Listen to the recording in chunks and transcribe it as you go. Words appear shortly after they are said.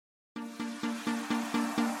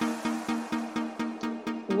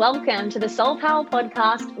welcome to the Soul Power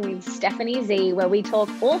Podcast with Stephanie Z, where we talk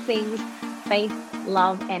all things faith,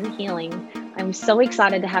 love, and healing. I'm so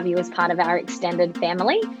excited to have you as part of our extended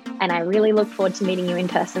family, and I really look forward to meeting you in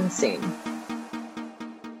person soon.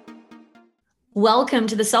 Welcome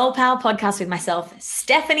to the Soul Power Podcast with myself,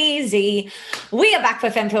 Stephanie Z. We are back for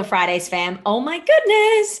FemFeel Fridays, fam. Oh my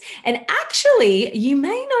goodness. And actually, you may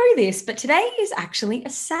know this, but today is actually a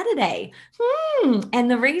Saturday. And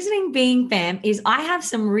the reasoning being, fam, is I have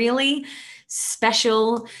some really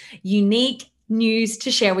special, unique news to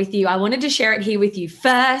share with you. I wanted to share it here with you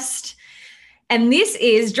first. And this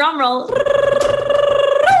is, drum roll,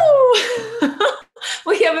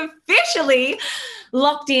 we have officially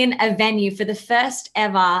locked in a venue for the first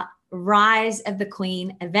ever Rise of the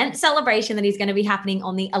Queen event celebration that is going to be happening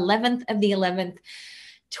on the 11th of the 11th,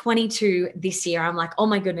 22 this year. I'm like, oh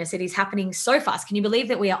my goodness, it is happening so fast. Can you believe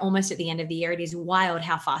that we are almost at the end of the year? It is wild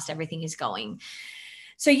how fast everything is going.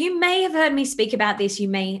 So you may have heard me speak about this. You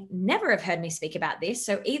may never have heard me speak about this.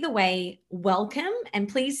 So either way, welcome and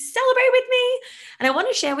please celebrate with me. And I want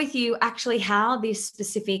to share with you actually how this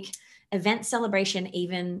specific event celebration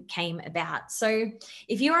even came about. So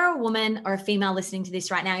if you are a woman or a female listening to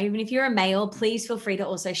this right now, even if you're a male, please feel free to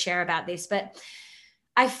also share about this. But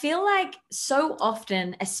I feel like so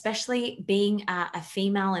often, especially being a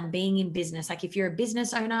female and being in business, like if you're a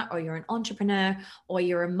business owner or you're an entrepreneur or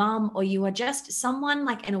you're a mom or you are just someone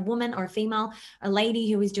like a woman or a female, a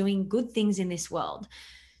lady who is doing good things in this world,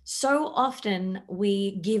 so often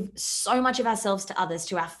we give so much of ourselves to others,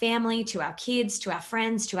 to our family, to our kids, to our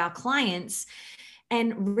friends, to our clients.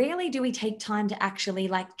 And rarely do we take time to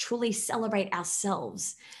actually truly celebrate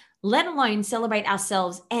ourselves, let alone celebrate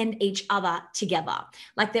ourselves and each other together.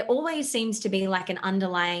 Like there always seems to be like an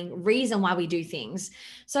underlying reason why we do things.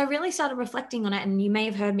 So I really started reflecting on it. And you may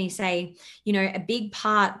have heard me say, a big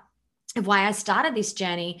part of why I started this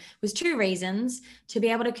journey was two reasons: to be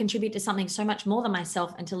able to contribute to something so much more than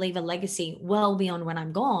myself and to leave a legacy well beyond when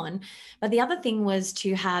I'm gone. But the other thing was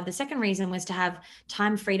the second reason was to have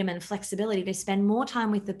time, freedom, and flexibility to spend more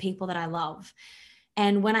time with the people that I love.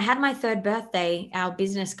 And when I had my third birthday, our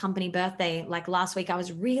business company birthday, like last week, I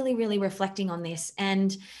was really, really reflecting on this.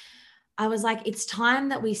 And I was like, it's time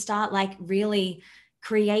that we start really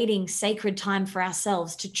creating sacred time for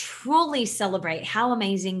ourselves to truly celebrate how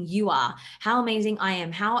amazing you are, how amazing I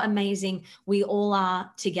am, how amazing we all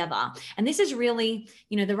are together. And this is really,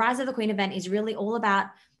 the Rise of the Queen event is really all about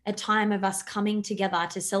a time of us coming together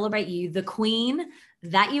to celebrate you, the queen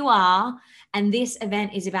that you are. And this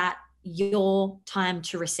event is about your time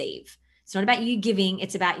to receive. It's not about you giving,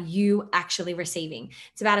 it's about you actually receiving.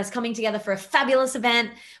 It's about us coming together for a fabulous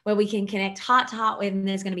event where we can connect heart to heart with, and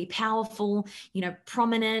there's going to be powerful,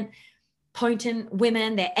 prominent, potent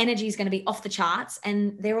women. Their energy is going to be off the charts.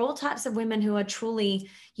 And they're all types of women who are truly,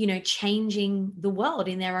 changing the world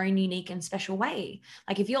in their own unique and special way.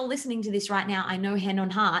 Like if you're listening to this right now, I know hand on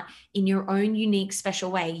heart, in your own unique,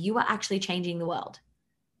 special way, you are actually changing the world.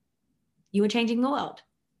 You are changing the world.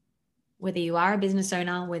 Whether you are a business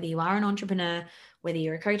owner, whether you are an entrepreneur, whether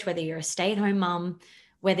you're a coach, whether you're a stay-at-home mom,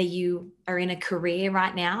 whether you are in a career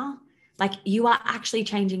right now, you are actually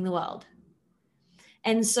changing the world.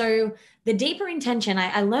 And so the deeper intention,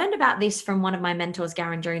 I learned about this from one of my mentors,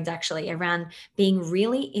 Garen Jones, actually, around being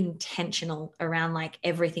really intentional around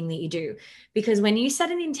everything that you do. Because when you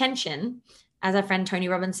set an intention, as our friend Tony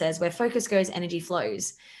Robbins says, where focus goes, energy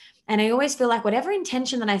flows. And I always feel like whatever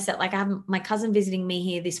intention that I set, I have my cousin visiting me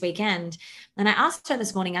here this weekend. And I asked her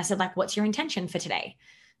this morning, I said, what's your intention for today?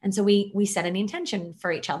 And so we set an intention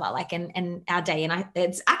for each other, in our day. And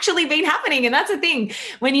it's actually been happening. And that's the thing.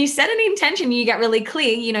 When you set an intention, you get really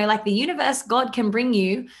clear, the universe, God can bring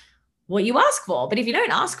you what you ask for. But if you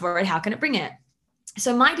don't ask for it, how can it bring it?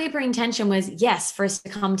 So my deeper intention was, yes, for us to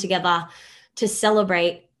come together to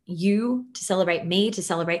celebrate you, to celebrate me, to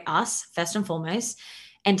celebrate us, first and foremost,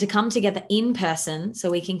 and to come together in person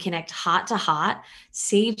so we can connect heart to heart,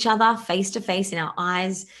 see each other face to face in our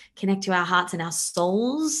eyes, connect to our hearts and our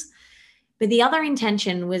souls. But the other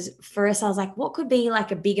intention was for us, I was like, what could be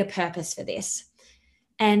a bigger purpose for this?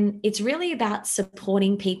 And it's really about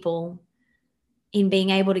supporting people in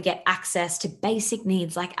being able to get access to basic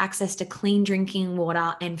needs, like access to clean drinking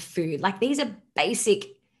water and food. These are basic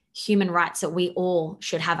human rights that we all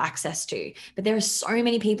should have access to. But there are so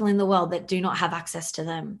many people in the world that do not have access to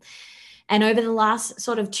them. And over the last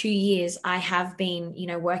sort of 2 years, I have been,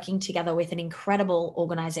 working together with an incredible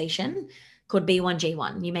organization called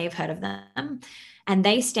B1G1. You may have heard of them. And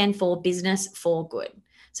they stand for Business for Good.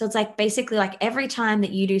 So it's basically every time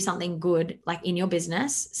that you do something good, in your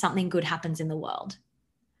business, something good happens in the world.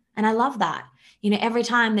 And I love that. Every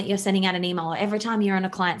time that you're sending out an email, or every time you're on a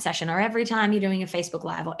client session, or every time you're doing a Facebook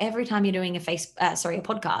Live, or every time you're doing a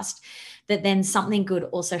podcast, that then something good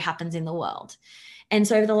also happens in the world. And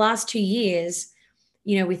so over the last 2 years,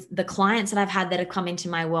 with the clients that I've had that have come into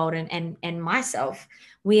my world and myself,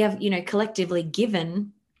 we have, collectively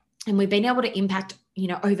given, and we've been able to impact,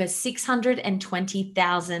 over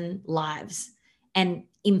 620,000 lives and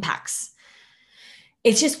impacts.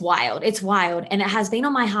 It's just wild. It's wild. And it has been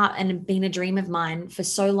on my heart and been a dream of mine for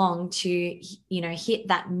so long to, hit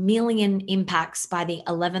that million impacts by the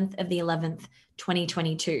 11th of the 11th,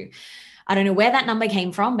 2022. I don't know where that number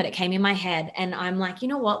came from, but it came in my head. And I'm like, you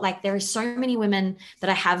know what? Like, there are so many women that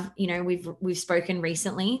I have, we've spoken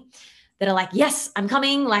recently that are like, yes, I'm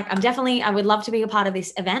coming. Like, I would love to be a part of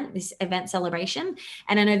this event celebration.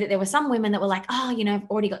 And I know that there were some women that were like, oh, I've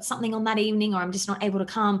already got something on that evening, or I'm just not able to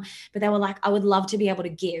come. But they were like, I would love to be able to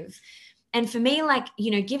give. And for me, like,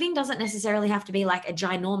 giving doesn't necessarily have to be like a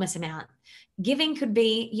ginormous amount. Giving could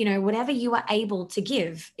be, whatever you are able to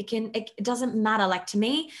give. It doesn't matter. Like, to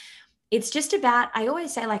me, it's just about, I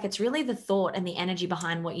always say, like, it's really the thought and the energy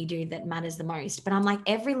behind what you do that matters the most. But I'm like,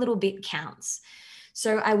 every little bit counts.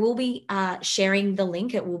 So I will be sharing the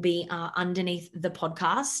link. It will be underneath the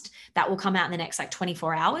podcast. That will come out in the next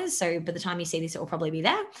 24 hours. So by the time you see this, it will probably be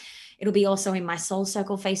there. It'll be also in my Soul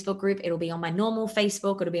Circle Facebook group. It'll be on my normal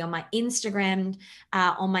Facebook. It'll be on my Instagram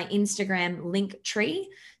link tree.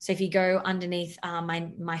 So if you go underneath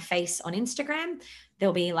my face on Instagram,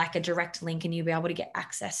 there'll be like a direct link and you'll be able to get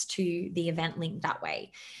access to the event link that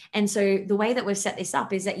way. And so the way that we've set this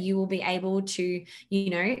up is that you will be able to,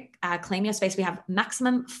 claim your space. We have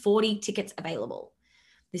maximum 40 tickets available.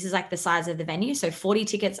 This is like the size of the venue. So 40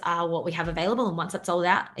 tickets are what we have available. And once it's sold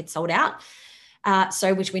out, it's sold out.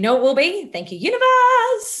 So which we know it will be. Thank you,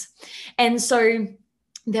 universe. And so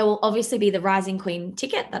there will obviously be the Rising Queen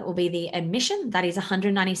ticket. That will be the admission. That is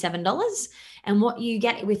 $197. And what you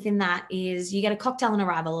get within that is you get a cocktail on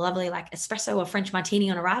arrival, a lovely like espresso or French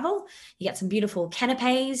martini on arrival. You get some beautiful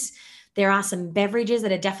canapes. There are some beverages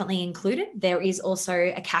that are definitely included. There is also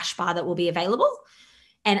a cash bar that will be available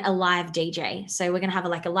and a live DJ. So we're going to have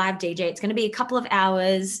a live DJ. It's going to be a couple of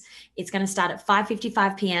hours. It's going to start at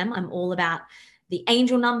 5:55 p.m. I'm all about the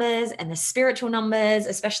angel numbers and the spiritual numbers,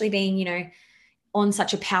 especially being, on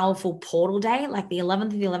such a powerful portal day. Like the 11th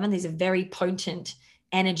of the 11th is a very potent,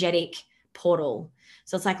 energetic portal.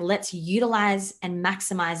 So it's like, let's utilize and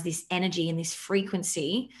maximize this energy and this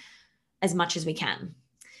frequency as much as we can.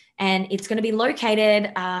 And it's going to be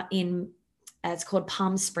located it's called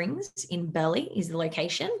Palm Springs in Burleigh is the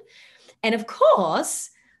location. And of course,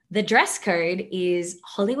 the dress code is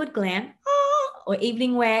Hollywood glam or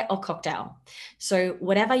evening wear or cocktail. So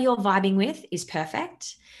whatever you're vibing with is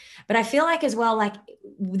perfect. But I feel like as well, like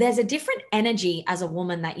there's a different energy as a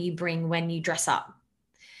woman that you bring when you dress up.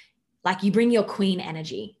 Like you bring your queen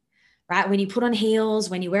energy, right? When you put on heels,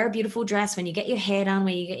 when you wear a beautiful dress, when you get your hair done,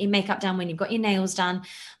 when you get your makeup done, when you've got your nails done,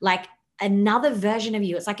 like another version of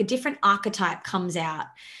you, it's like a different archetype comes out.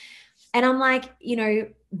 And I'm like,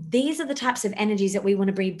 these are the types of energies that we want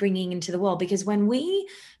to be bringing into the world, because when we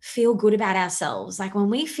feel good about ourselves, like when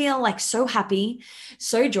we feel like so happy,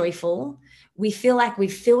 so joyful, we feel like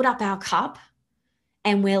we've filled up our cup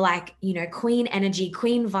and we're like, queen energy,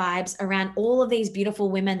 queen vibes around all of these beautiful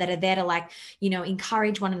women that are there to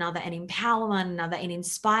encourage one another and empower one another and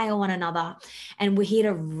inspire one another. And we're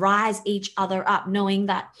here to rise each other up, knowing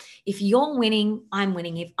that if you're winning, I'm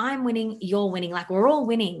winning. If I'm winning, you're winning. Like we're all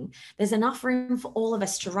winning. There's enough room for all of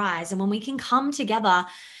us to rise. And when we can come together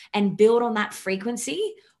and build on that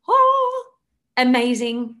frequency,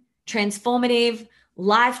 amazing, transformative,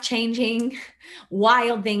 life-changing,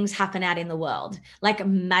 wild things happen out in the world. Like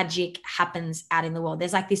magic happens out in the world.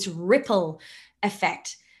 There's like this ripple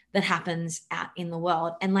effect that happens out in the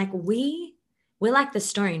world. And like we're like the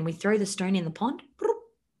stone. We throw the stone in the pond.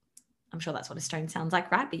 I'm sure that's what a stone sounds like,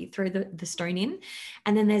 right? But you throw the stone in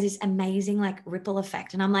and then there's this amazing like ripple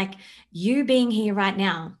effect. And I'm like, you being here right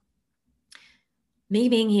now, me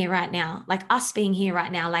being here right now, like us being here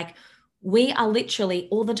right now, like we are literally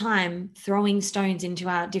all the time throwing stones into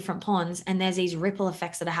our different ponds, and there's these ripple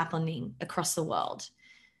effects that are happening across the world.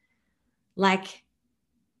 Like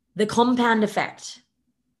the compound effect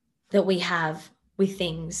that we have with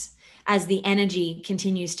things as the energy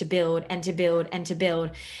continues to build and to build and to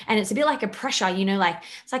build. And it's a bit like a pressure, like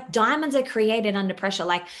it's like diamonds are created under pressure.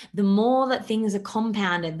 Like the more that things are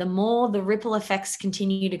compounded, the more the ripple effects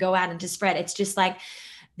continue to go out and to spread. It's just like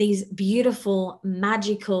these beautiful,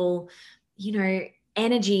 magical,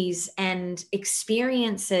 energies and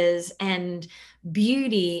experiences and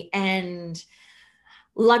beauty and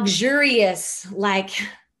luxurious, like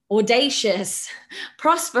audacious,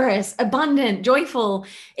 prosperous, abundant, joyful,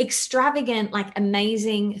 extravagant, like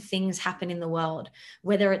amazing things happen in the world,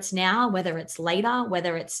 whether it's now, whether it's later,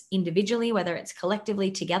 whether it's individually, whether it's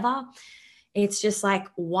collectively together. It's just like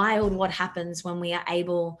wild what happens when we are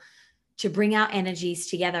able to bring our energies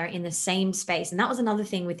together in the same space. And that was another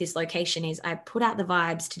thing with this location is I put out the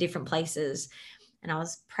vibes to different places and I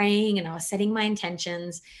was praying and I was setting my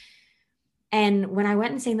intentions. And when I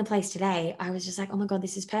went and seen the place today, I was just like, oh my God,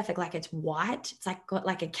 this is perfect. Like it's white. It's like got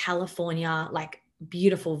like a California, like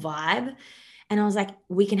beautiful vibe. And I was like,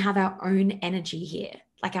 we can have our own energy here,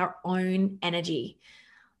 like our own energy.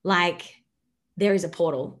 Like there is a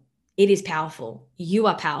portal. It is powerful. You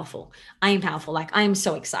are powerful. I am powerful. Like I am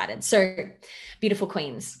so excited. So beautiful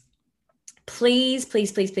queens, please,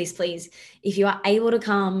 please, please, please, please, if you are able to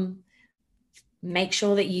come, make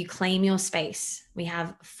sure that you claim your space. We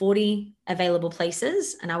have 40 available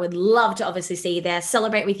places and I would love to obviously see you there,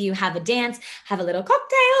 celebrate with you, have a dance, have a little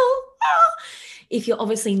cocktail. If you're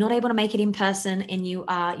obviously not able to make it in person and you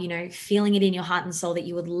are, feeling it in your heart and soul that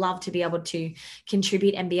you would love to be able to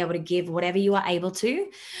contribute and be able to give whatever you are able to,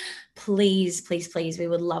 please, please, please, we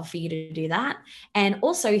would love for you to do that. And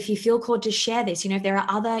also if you feel called to share this, if there are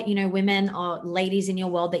other, women or ladies in your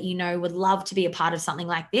world that would love to be a part of something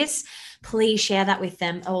like this, please share that with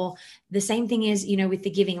them. Or the same thing is, with the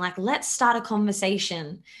giving, like let's start a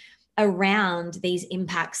conversation around these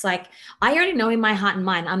impacts. Like I already know in my heart and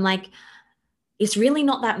mind, I'm like, it's really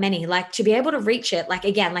not that many, like to be able to reach it. Like,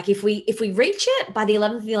 again, like if we reach it by the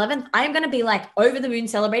 11th, I am going to be like over the moon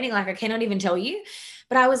celebrating. Like I cannot even tell you,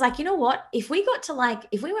 but I was like, you know what, if we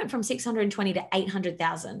went from 620 to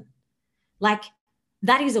 800,000, like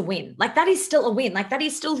that is a win. Like that is still a win. Like that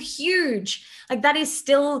is still huge. Like that is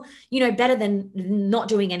still, better than not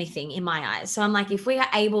doing anything in my eyes. So I'm like, if we are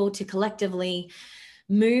able to collectively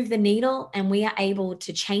move the needle and we are able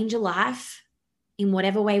to change a life in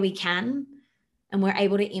whatever way we can, and we're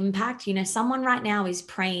able to impact, someone right now is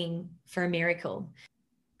praying for a miracle.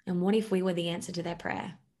 And what if we were the answer to their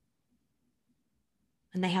prayer?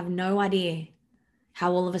 And they have no idea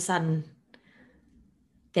how all of a sudden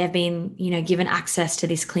they've been, given access to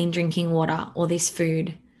this clean drinking water or this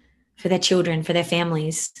food for their children, for their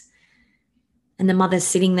families. And the mother's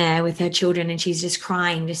sitting there with her children and she's just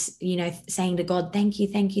crying, just, saying to God, thank you,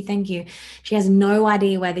 thank you, thank you. She has no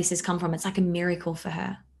idea where this has come from. It's like a miracle for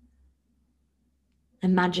her.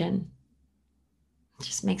 Imagine. It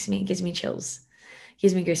just gives me chills,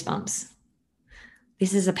 gives me goosebumps.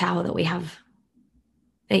 This is a power that we have,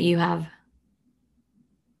 that you have.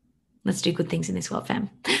 Let's do good things in this world, fam.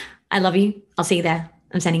 I love you. I'll see you there.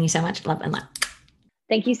 I'm sending you so much love and light.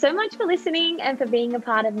 Thank you so much for listening and for being a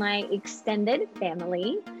part of my extended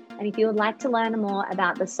family. And if you would like to learn more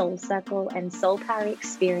about the Soul Circle and Soul Power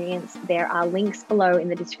experience, there are links below in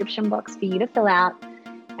the description box for you to fill out.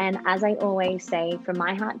 And as I always say, from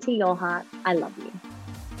my heart to your heart, I love you.